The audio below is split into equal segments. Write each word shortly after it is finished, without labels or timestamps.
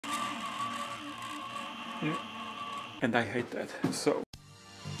And I hate that. So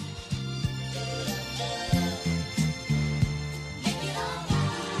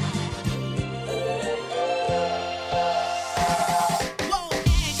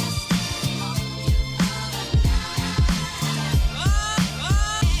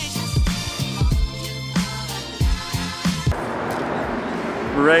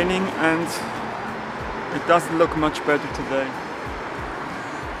raining, and it doesn't look much better today.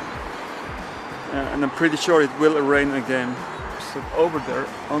 And I'm pretty sure it will rain again. So over there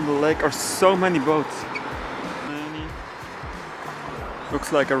on the lake are so many boats.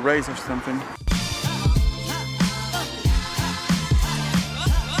 Looks like a race or something.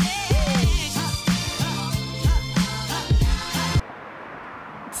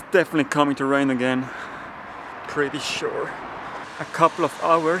 It's definitely coming to rain again. Pretty sure. A couple of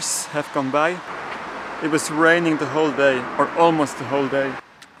hours have gone by. It was raining the whole day, or almost the whole day.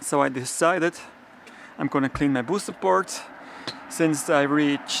 So I decided I'm gonna clean my booster board since I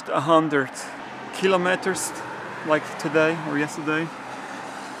reached 100 kilometers like today or yesterday.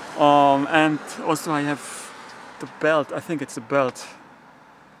 And also I have the belt, I think it's a belt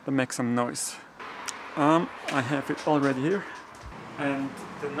that makes some noise. I have it already here, and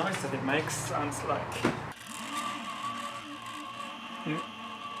the noise that it makes sounds like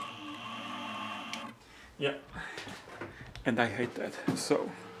yeah, and I hate that.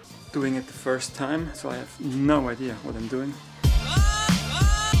 So doing it the first time, so I have no idea what I'm doing.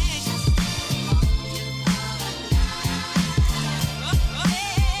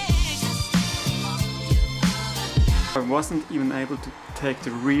 I wasn't even able to take the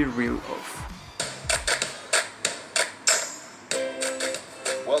rear wheel off.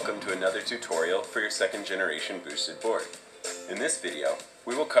 Welcome to another tutorial for your second generation boosted board. In this video,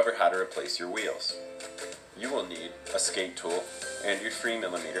 we will cover how to replace your wheels. You will need a skate tool and your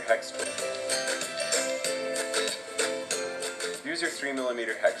 3mm hex tool. Use your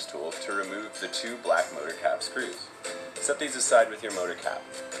 3mm hex tool to remove the two black motor cap screws. Set these aside with your motor cap.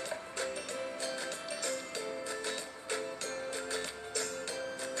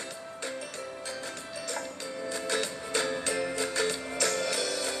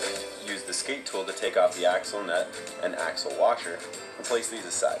 Use the skate tool to take off the axle nut and axle washer and place these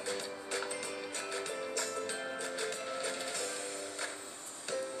aside.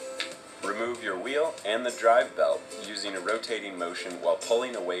 Remove your wheel and the drive belt using a rotating motion while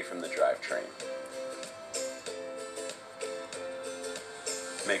pulling away from the drivetrain.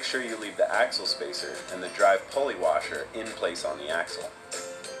 Make sure you leave the axle spacer and the drive pulley washer in place on the axle.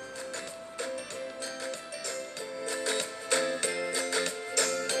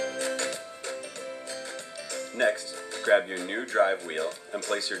 Next, grab your new drive wheel and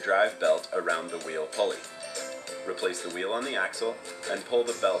place your drive belt around the wheel pulley. Replace the wheel on the axle and pull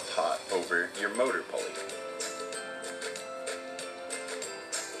the belt taut over your motor pulley.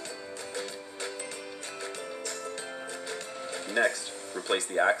 Next, replace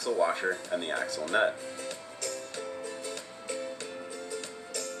the axle washer and the axle nut.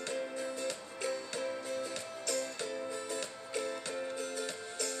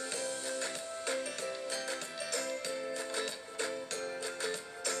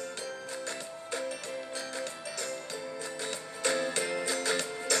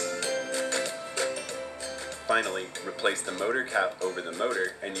 Finally, replace the motor cap over the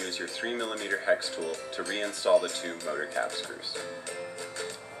motor and use your 3mm hex tool to reinstall the two motor cap screws.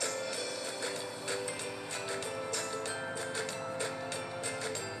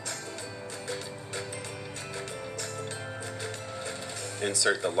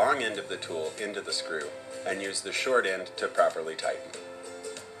 Insert the long end of the tool into the screw and use the short end to properly tighten.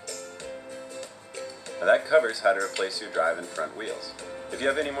 Now that covers how to replace your drive and front wheels. If you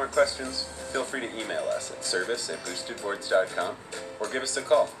have any more questions, feel free to email us at service@boostedboards.com or give us a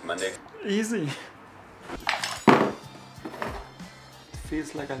call Monday. Easy. It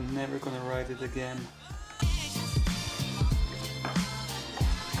feels like I'm never gonna ride it again.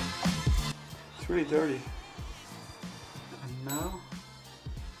 It's really dirty. And now,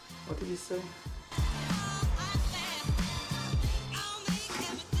 what did he say?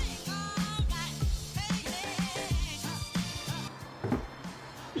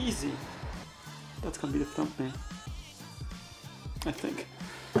 Easy. That's gonna be the thumbnail, I think.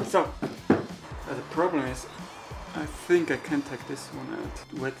 So, the problem is, I think I can take this one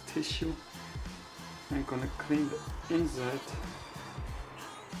out. Wet tissue. I'm gonna clean the inside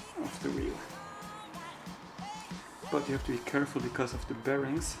of the wheel. But you have to be careful because of the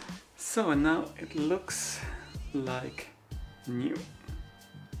bearings. So, and now it looks like new.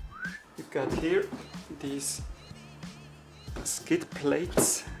 We've got here these skid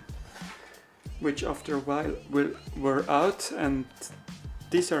plates which after a while will wear out, and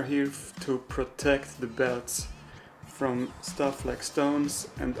these are here to protect the belts from stuff like stones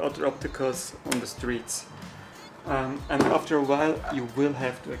and other obstacles on the streets. And after a while you will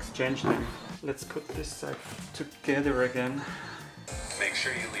have to exchange them. Let's put this side together again. Make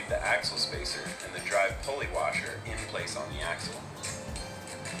sure you leave the axle spacer and the drive pulley washer in place on the axle.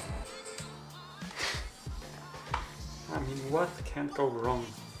 I mean, what can't go wrong?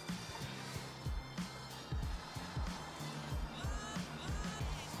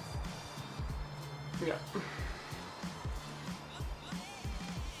 Yeah.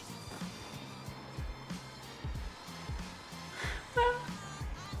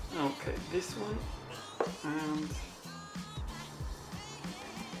 Okay, this one, and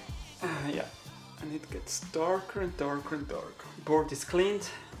yeah, and it gets darker and darker and darker. Board is cleaned,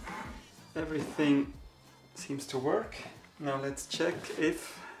 everything seems to work. Now let's check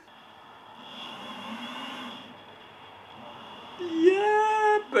if...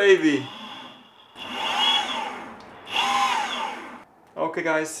 Yeah, baby! Okay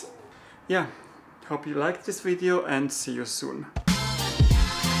guys, yeah, hope you liked this video and see you soon.